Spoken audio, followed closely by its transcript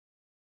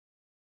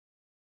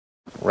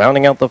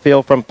Rounding out the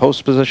field from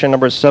post position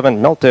number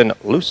 7, Milton,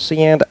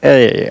 Lucy and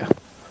A.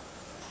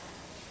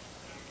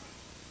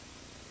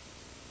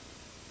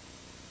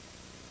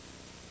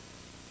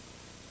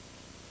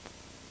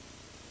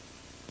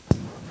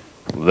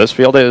 This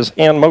field is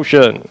in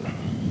motion.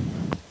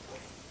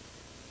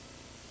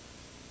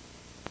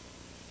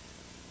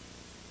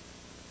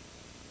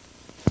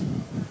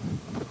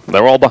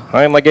 They're all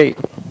behind the gate.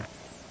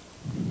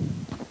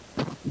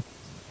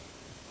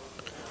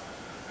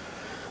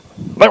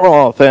 They're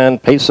off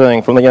and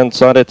pacing from the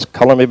inside. It's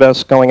Color Me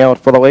Best going out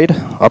for the lead.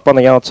 Up on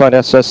the outside,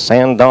 SS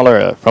Sand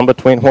Dollar from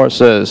between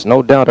horses.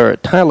 No Doubter.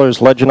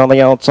 Tyler's Legend on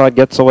the outside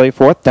gets away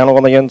fourth. Down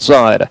on the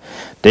inside,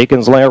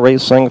 Deacon's Lair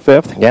racing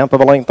fifth. Gap of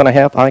a length and a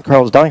half.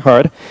 iCarl's Die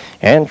Hard.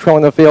 And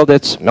trailing the field,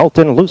 it's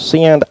Milton,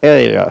 Lucy and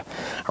A.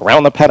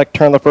 Around the paddock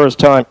turn the first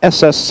time,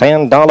 SS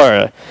Sand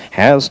Dollar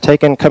has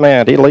taken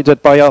command. He leads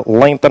it by a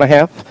length and a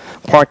half.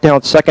 Parked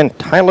out second,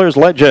 Tyler's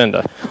Legend.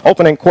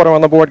 Opening quarter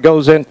on the board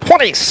goes in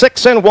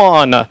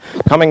 26-1.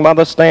 Coming by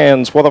the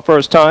stands for the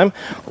first time.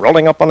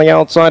 Rolling up on the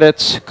outside,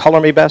 it's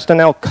Color Me Best, and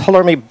now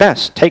Color Me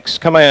Best takes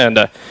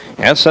command.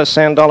 SS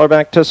Sand Dollar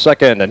back to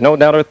second. No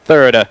Doubter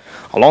third.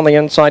 Along the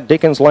inside,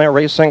 Deacon's Lair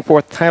racing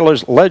for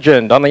Tyler's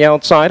Legend on the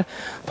outside,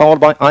 followed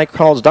by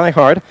iCarl's Die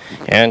Hard,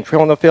 and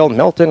trailing the field,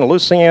 Milton,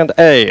 Lucy and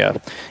A.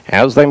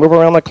 As they move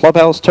around the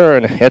clubhouse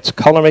turn, it's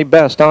Color Me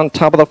Best on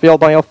top of the field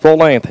by a full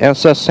length.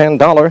 SS Sand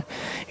Dollar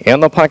in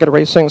the pocket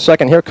racing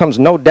second. Here comes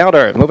No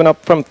Doubter moving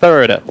up from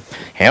third.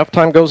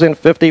 Halftime goes in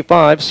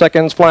 55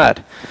 seconds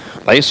flat.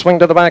 They swing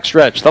to the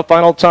backstretch, the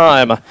final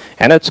time,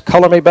 and it's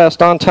Color Me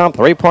Best on top,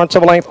 3 parts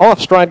of a length. Off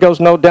stride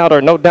goes No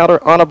Doubter. No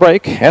Doubter on a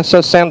break.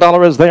 SS Sand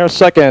Dollar is there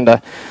second.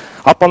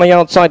 Up on the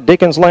outside,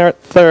 Deacon's Lair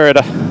third.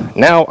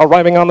 Now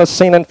arriving on the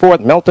scene in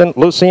fourth, Milton,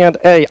 Lucy and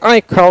A.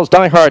 iCarl's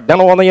Die Hard down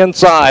on the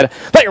inside.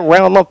 They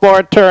round the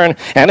far turn,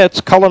 and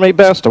it's Color Me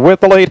Best with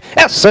the lead.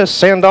 SS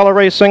Sand Dollar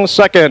racing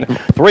second.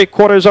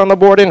 3/4 on the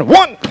board in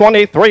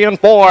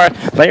 1:23-4.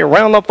 They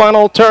round the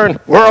final turn.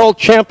 World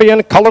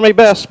champion Color Me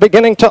Best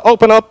beginning to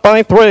open up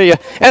by 3.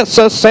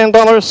 SS Sand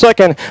Dollar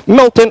second.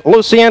 Milton,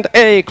 Lucy and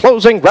A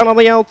closing round on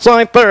the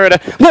outside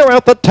third. They're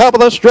at the top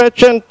of the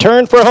stretch and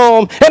turn for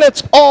home, and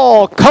it's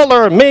all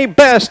Color Me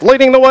Best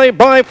leading the way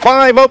by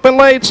 5 open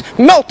lates.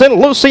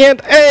 Milton, Lucy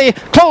and A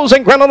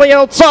closing ground on the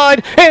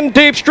outside in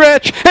deep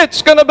stretch.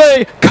 It's going to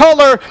be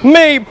Color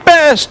Me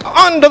Best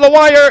under the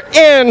wire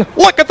in.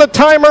 Look at the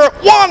timer,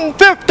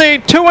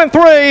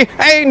 1:52-3,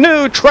 a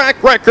new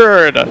track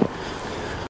record.